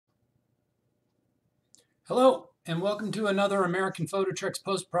Hello, and welcome to another American Photo Tricks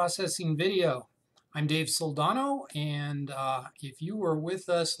post-processing video. I'm Dave Soldano, and if you were with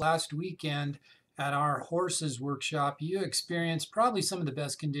us last weekend at our horses workshop, you experienced probably some of the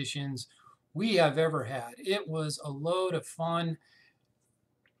best conditions we have ever had. It was a load of fun,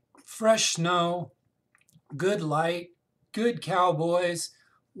 fresh snow, good light, good cowboys,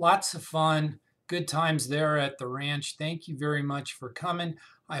 lots of fun, good times there at the ranch. Thank you very much for coming.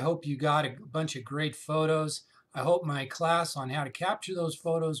 I hope you got a bunch of great photos. I hope my class on how to capture those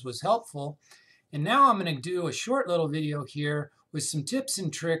photos was helpful. And now I'm going to do a short little video here with some tips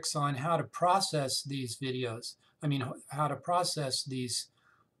and tricks on how to process these videos. How to process these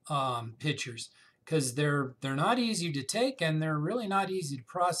pictures, because they're not easy to take and they're really not easy to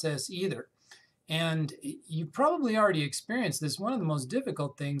process either. And you probably already experienced this. One of the most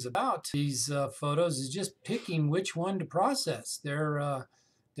difficult things about these photos is just picking which one to process.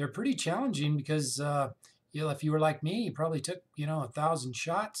 They're pretty challenging because if you were like me, you probably took 1,000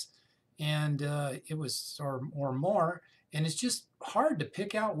 shots, and it was or more, and it's just hard to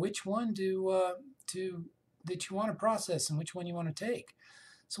pick out which one to that you want to process and which one you want to take.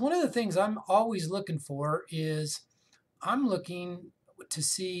 So one of the things I'm always looking for is I'm looking to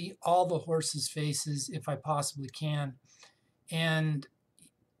see all the horses' faces if I possibly can. And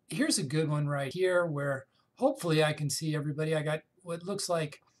here's a good one right here where hopefully I can see everybody. I got what looks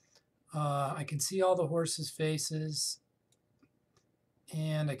like I can see all the horses' faces,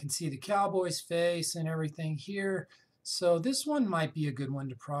 and I can see the cowboy's face and everything here. So this one might be a good one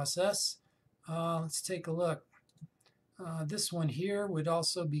to process. Let's take a look. This one here would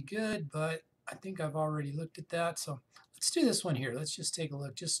also be good, but I think I've already looked at that. So let's do this one here. Let's just take a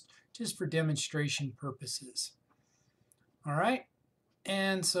look, just for demonstration purposes. All right.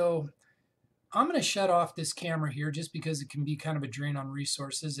 And so I'm going to shut off this camera here just because it can be kind of a drain on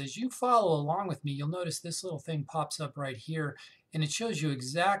resources. As you follow along with me, you'll notice this little thing pops up right here, and it shows you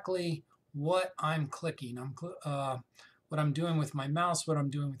exactly what I'm clicking. What I'm doing with my mouse, what I'm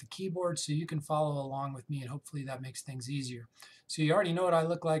doing with the keyboard, so you can follow along with me, and hopefully that makes things easier. So you already know what I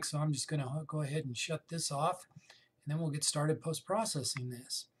look like, so I'm just going to go ahead and shut this off, and then we'll get started post-processing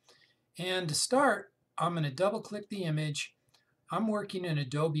this. And to start, I'm going to double-click the image. I'm working in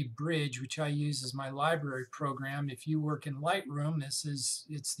Adobe Bridge, which I use as my library program. If you work in Lightroom,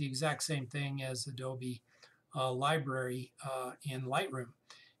 it's the exact same thing as Adobe Library in Lightroom.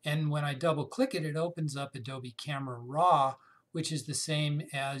 And when I double click it, it opens up Adobe Camera RAW, which is the same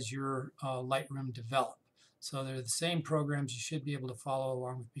as your Lightroom Develop. So they're the same programs. You should be able to follow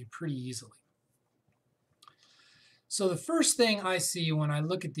along with me pretty easily. So the first thing I see when I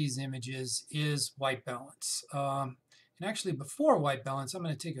look at these images is white balance. And actually before white balance, I'm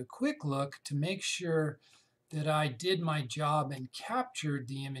going to take a quick look to make sure that I did my job and captured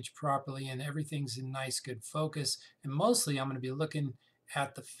the image properly and everything's in nice good focus. And mostly I'm going to be looking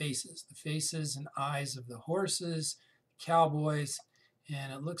at the faces and eyes of the horses, cowboys,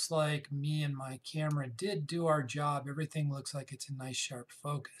 and it looks like me and my camera did do our job. Everything looks like it's a nice sharp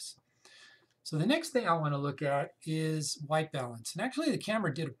focus. So the next thing I want to look at is white balance. And actually the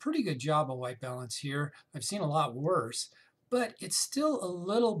camera did a pretty good job of white balance here. I've seen a lot worse, but it's still a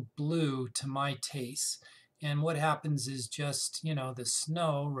little blue to my taste. And what happens is just, the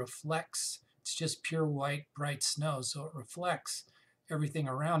snow reflects. It's just pure white, bright snow, so it reflects everything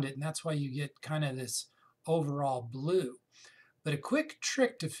around it, and that's why you get kind of this overall blue. But a quick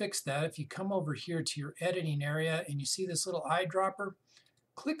trick to fix that, if you come over here to your editing area and you see this little eyedropper,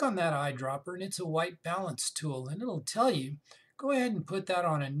 click on that eyedropper, and it's a white balance tool, and it'll tell you, go ahead and put that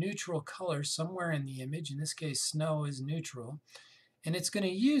on a neutral color somewhere in the image. In this case, snow is neutral, and it's going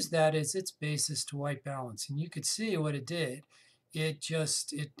to use that as its basis to white balance. And you could see what it did. It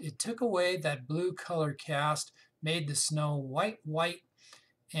took away that blue color cast, made the snow white,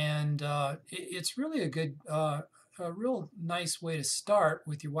 and it's really a real nice way to start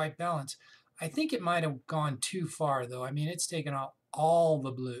with your white balance. I think it might have gone too far though. I mean, it's taken out all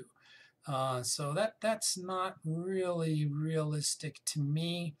the blue, so that's not really realistic to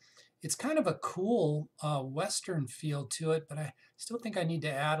me. It's kind of a cool Western feel to it, but I still think I need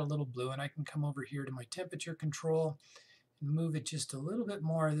to add a little blue, and I can come over here to my temperature control and move it just a little bit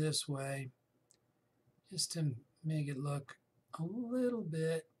more this way, just to make it look a little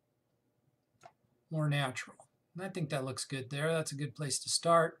bit more natural. And I think that looks good there. That's a good place to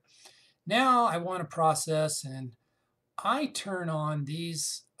start. Now I want to process, and I turn on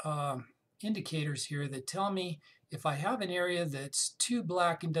these indicators here that tell me if I have an area that's too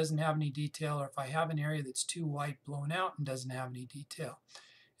black and doesn't have any detail, or if I have an area that's too white, blown out, and doesn't have any detail.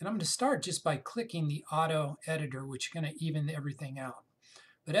 And I'm going to start just by clicking the auto editor, which is going to even everything out.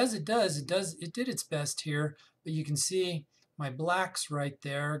 But as it did its best here. But you can see my blacks right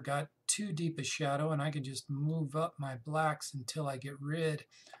there got too deep a shadow, and I can just move up my blacks until I get rid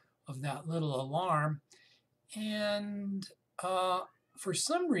of that little alarm. And for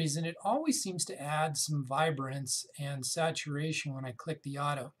some reason, it always seems to add some vibrance and saturation when I click the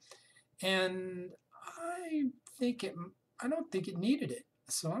auto. And I don't think it needed it.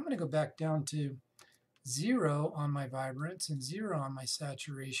 So I'm going to go back down to 0 on my vibrance and 0 on my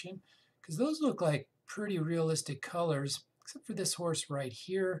saturation, because those look like pretty realistic colors, except for this horse right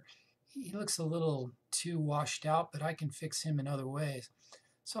here. He looks a little too washed out, but I can fix him in other ways.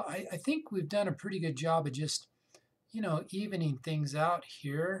 So I think we've done a pretty good job of just, evening things out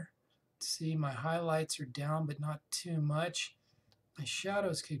here. See, my highlights are down, but not too much. My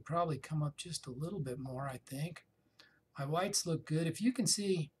shadows could probably come up just a little bit more, I think. My whites look good. If you can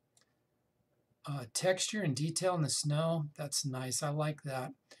see texture and detail in the snow, that's nice. I like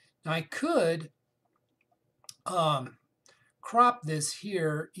that. Now I could crop this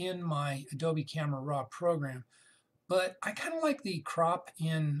here in my Adobe Camera RAW program, but I kind of like the crop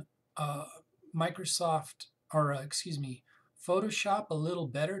in Photoshop a little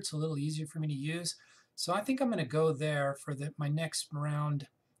better. It's a little easier for me to use. So I think I'm going to go there for my next round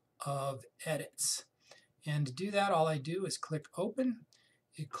of edits. And to do that, all I do is click Open.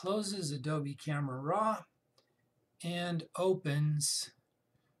 It closes Adobe Camera RAW and opens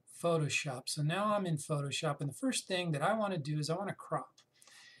Photoshop. So now I'm in Photoshop, and the first thing that I want to do is I want to crop.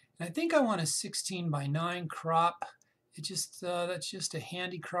 And I think I want a 16:9 crop. That's just a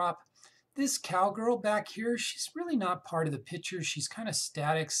handy crop. This cowgirl back here, she's really not part of the picture. She's kind of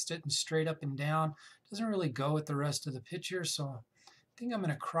static, sitting straight up and down. Doesn't really go with the rest of the picture, so I think I'm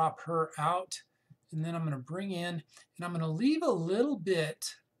going to crop her out. And then I'm going to bring in, and I'm going to leave a little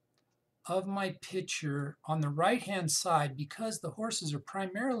bit of my picture on the right-hand side because the horses are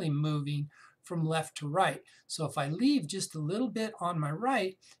primarily moving from left to right. So if I leave just a little bit on my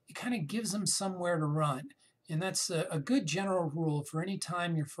right, it kind of gives them somewhere to run. And that's a good general rule for any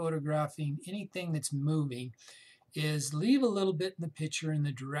time you're photographing anything that's moving, is leave a little bit in the picture in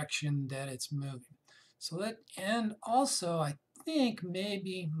the direction that it's moving. And also I think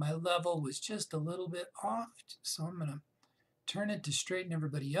maybe my level was just a little bit off, so I'm going to turn it to straighten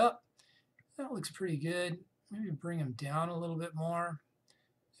everybody up. That looks pretty good. Maybe bring them down a little bit more.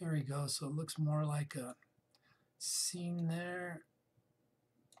 There we go. So it looks more like a scene there.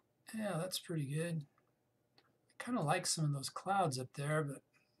 Yeah, that's pretty good. I kind of like some of those clouds up there, but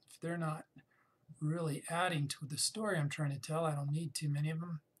if they're not really adding to the story I'm trying to tell, I don't need too many of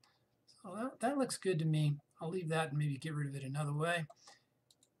them. So that looks good to me. I'll leave that and maybe get rid of it another way.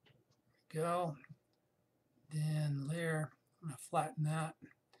 Go. Then layer. I'm going to flatten that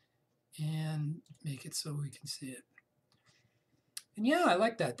and make it so we can see it. And yeah, I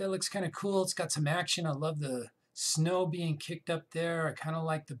like that. That looks kind of cool. It's got some action. I love the snow being kicked up there. I kind of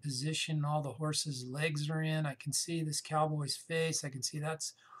like the position all the horses' legs are in. I can see this cowboy's face. I can see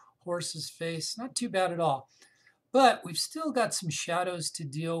that's horse's face. Not too bad at all. But we've still got some shadows to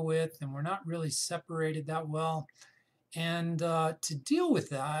deal with, and we're not really separated that well. And to deal with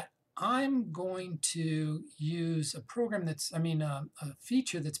that, I'm going to use a program a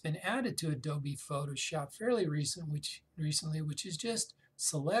feature that's been added to Adobe Photoshop fairly recently, which is just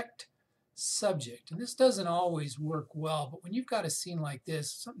select subject. And this doesn't always work well, but when you've got a scene like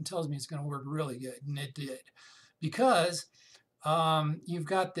this, something tells me it's going to work really good, and it did. Because you've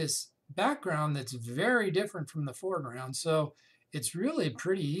got this background that's very different from the foreground, so it's really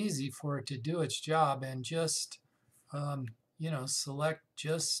pretty easy for it to do its job and just select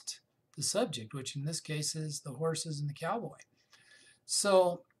just the subject, which in this case is the horses and the cowboy.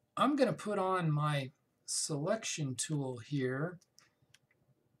 So I'm going to put on my selection tool here,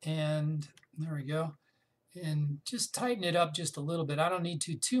 and there we go, and just tighten it up just a little bit. I don't need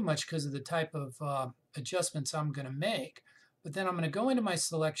to too much because of the type of adjustments I'm going to make. But then I'm going to go into my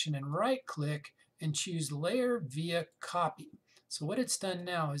selection and right click and choose layer via copy. So what it's done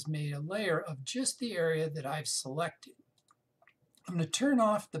now is made a layer of just the area that I've selected. I'm going to turn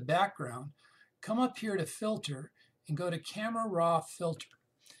off the background, come up here to filter, and go to Camera RAW filter.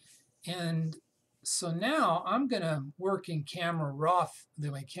 And so now I'm going to work in Camera RAW,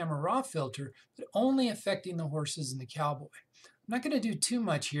 my Camera RAW filter, but only affecting the horses and the cowboy. I'm not going to do too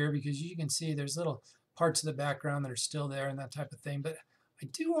much here because you can see there's little parts of the background that are still there and that type of thing. But I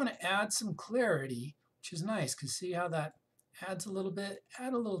do want to add some clarity, which is nice because see how that adds a little bit,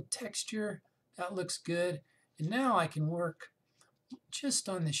 add a little texture. That looks good. And now I can work just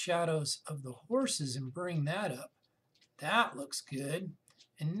on the shadows of the horses and bring that up. That looks good.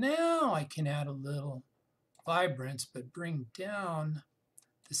 And now I can add a little vibrance, but bring down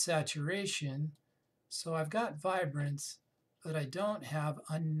the saturation. So I've got vibrance, but I don't have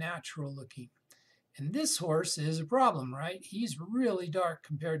unnatural looking. And this horse is a problem, right? He's really dark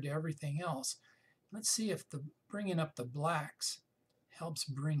compared to everything else. Let's see if the bringing up the blacks helps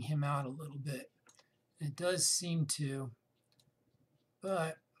bring him out a little bit. It does seem to,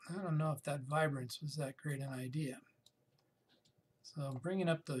 but I don't know if that vibrance was that great an idea. So bringing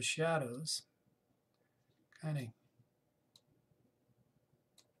up those shadows, kind of,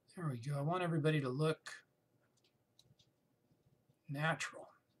 there we go. I want everybody to look natural.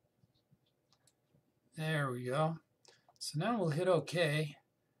 There we go. So now we'll hit OK.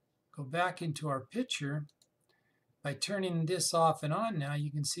 Go back into our picture. By turning this off and on now,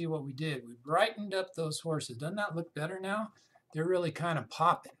 you can see what we did. We brightened up those horses. Doesn't that look better now? They're really kind of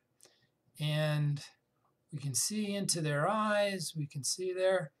popping. And we can see into their eyes. We can see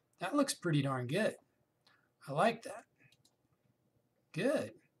there. That looks pretty darn good. I like that.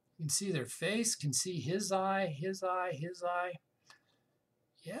 Good. You can see their face. Can see his eye, his eye, his eye.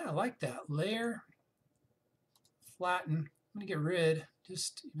 Yeah, I like that. Layer, flatten. I'm going to get rid,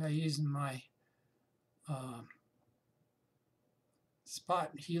 just by using my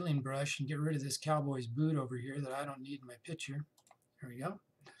spot healing brush, and get rid of this cowboy's boot over here that I don't need in my picture. There we go.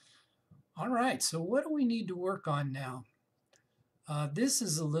 All right, so what do we need to work on now? This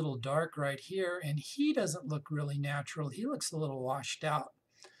is a little dark right here, and he doesn't look really natural. He looks a little washed out.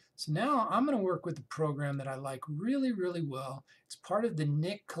 So now I'm going to work with a program that I like really, really well. It's part of the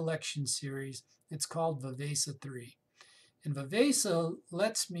NIK collection series. It's called Viveza 3. And Viveza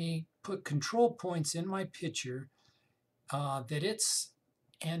lets me put control points in my picture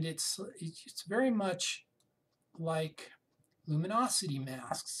it's very much like luminosity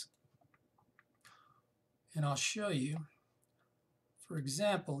masks. And I'll show you. For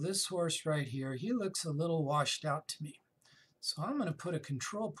example, this horse right here, he looks a little washed out to me. So I'm going to put a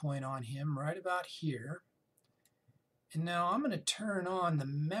control point on him right about here. And now I'm going to turn on the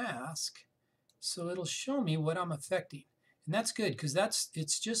mask so it'll show me what I'm affecting. And that's good because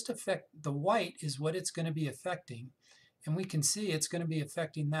it's just the white is what it's going to be affecting. And we can see it's going to be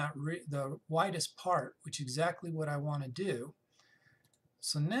affecting the whitest part, which is exactly what I want to do.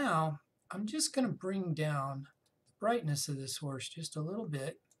 So now I'm just going to bring down the brightness of this horse just a little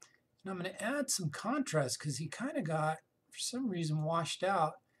bit. And I'm going to add some contrast because he kind of got, for some reason, washed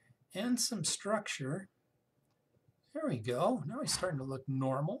out, and some structure. There we go. Now he's starting to look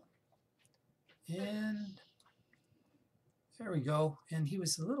normal. And there we go. And he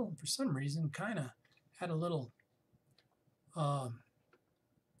was a little, for some reason, kind of had a little, what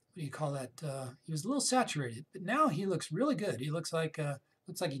do you call that? He was a little saturated, but now he looks really good. He looks like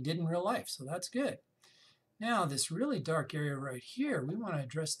he did in real life, so that's good. Now this really dark area right here, we want to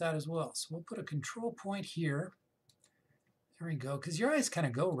address that as well. So we'll put a control point here. There we go, because your eyes kind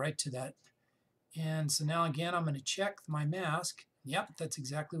of go right to that. And so now again, I'm going to check my mask. Yep, that's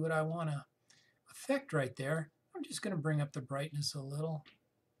exactly what I want to affect right there. I'm just going to bring up the brightness a little.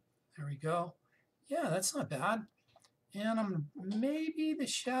 There we go. Yeah, that's not bad. And maybe the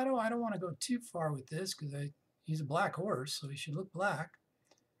shadow, I don't want to go too far with this because he's a black horse, so he should look black.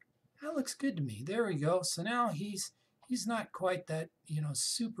 That looks good to me. There we go. So now he's not quite that,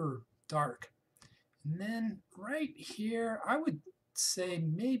 super dark. And then right here, I would say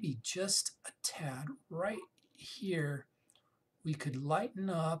maybe just a tad right here, we could lighten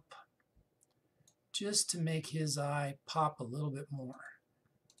up just to make his eye pop a little bit more.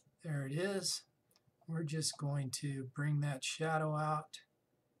 There it is. We're just going to bring that shadow out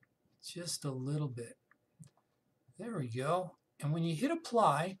just a little bit. There we go. And when you hit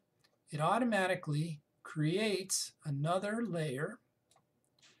apply, it automatically creates another layer.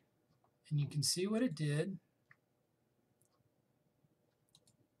 And you can see what it did.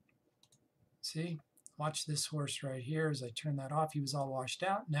 See? Watch this horse right here. As I turn that off, he was all washed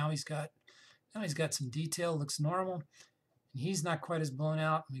out. Now he's got some detail, looks normal. And he's not quite as blown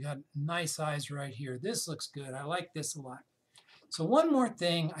out. We got nice eyes right here. This looks good. I like this a lot. So one more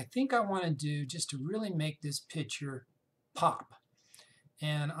thing I think I want to do just to really make this picture pop.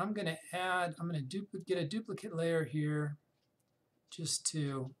 And I'm going to get a duplicate layer here just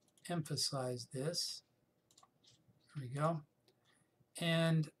to emphasize this. There we go.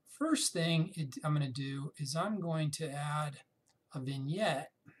 And first thing I'm going to do is I'm going to add a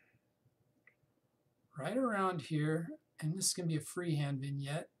vignette right around here. And this is going to be a freehand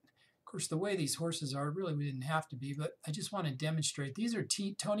vignette. Of course, the way these horses are, really we didn't have to be, but I just want to demonstrate. These are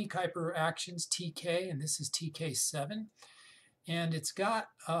Tony Kuiper actions, TK, and this is TK7. And it's got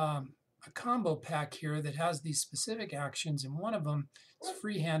a combo pack here that has these specific actions, and one of them is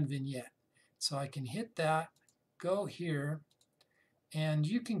freehand vignette. So I can hit that, go here, And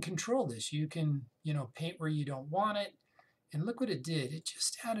you can control this. You can, paint where you don't want it. And look what it did. It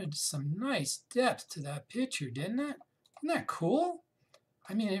just added some nice depth to that picture, didn't it? Isn't that cool?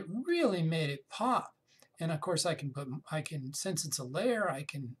 I mean, it really made it pop. And of course, since it's a layer, I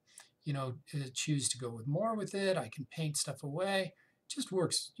can, choose to go with more with it. I can paint stuff away. It just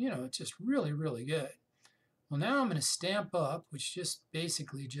works, it's just really, really good. Well, now I'm going to stamp up, which just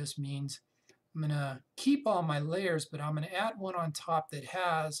basically just means I'm going to keep all my layers, but I'm going to add one on top that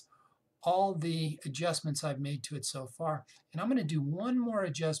has all the adjustments I've made to it so far. And I'm going to do one more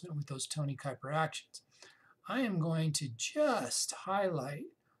adjustment with those Tony Kuiper actions. I am going to just highlight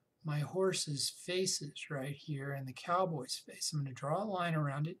my horse's faces right here and the cowboy's face. I'm going to draw a line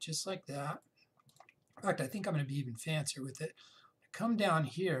around it just like that. In fact, I think I'm going to be even fancier with it. Come down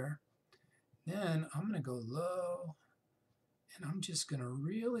here, then I'm going to go low, and I'm just going to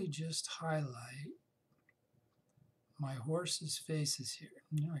really just highlight my horse's faces here.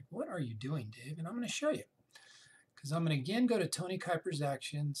 And you're like, what are you doing, Dave? And I'm going to show you. Because I'm going to again go to Tony Kuiper's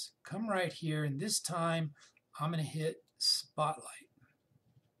actions, come right here, and this time I'm going to hit Spotlight.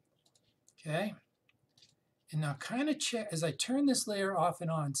 Okay? And now kind of check, as I turn this layer off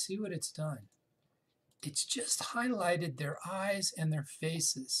and on, see what it's done. It's just highlighted their eyes and their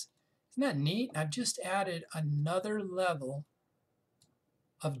faces. Isn't that neat? I've just added another level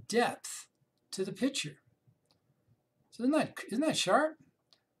of depth to the picture. So isn't that sharp?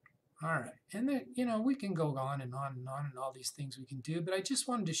 All right, and then, we can go on and on and on and all these things we can do, but I just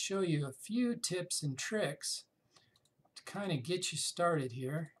wanted to show you a few tips and tricks to kind of get you started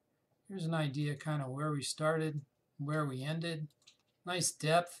here. Here's an idea kind of where we started, where we ended. Nice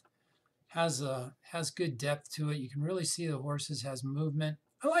depth, has good depth to it. You can really see the horses, has movement.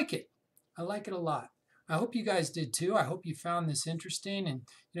 I like it. I like it a lot. I hope you guys did too. I hope you found this interesting, and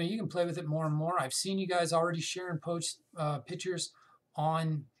you can play with it more and more. I've seen you guys already share and post pictures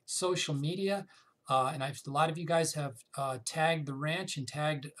on social media, and a lot of you guys have tagged the ranch and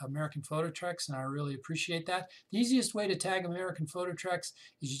tagged American Photo Trucks, and I really appreciate that. The easiest way to tag American Photo Trucks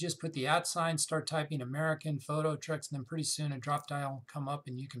is you just put the @ sign, start typing American Photo Trucks, and then pretty soon a drop dial will come up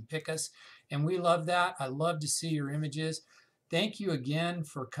and you can pick us. And we love that. I love to see your images. Thank you again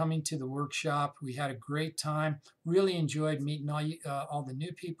for coming to the workshop. We had a great time. Really enjoyed meeting all the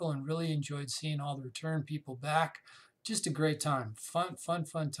new people, and really enjoyed seeing all the return people back. Just a great time. Fun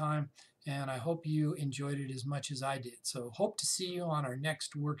time. And I hope you enjoyed it as much as I did. So hope to see you on our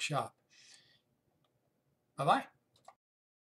next workshop. Bye-bye.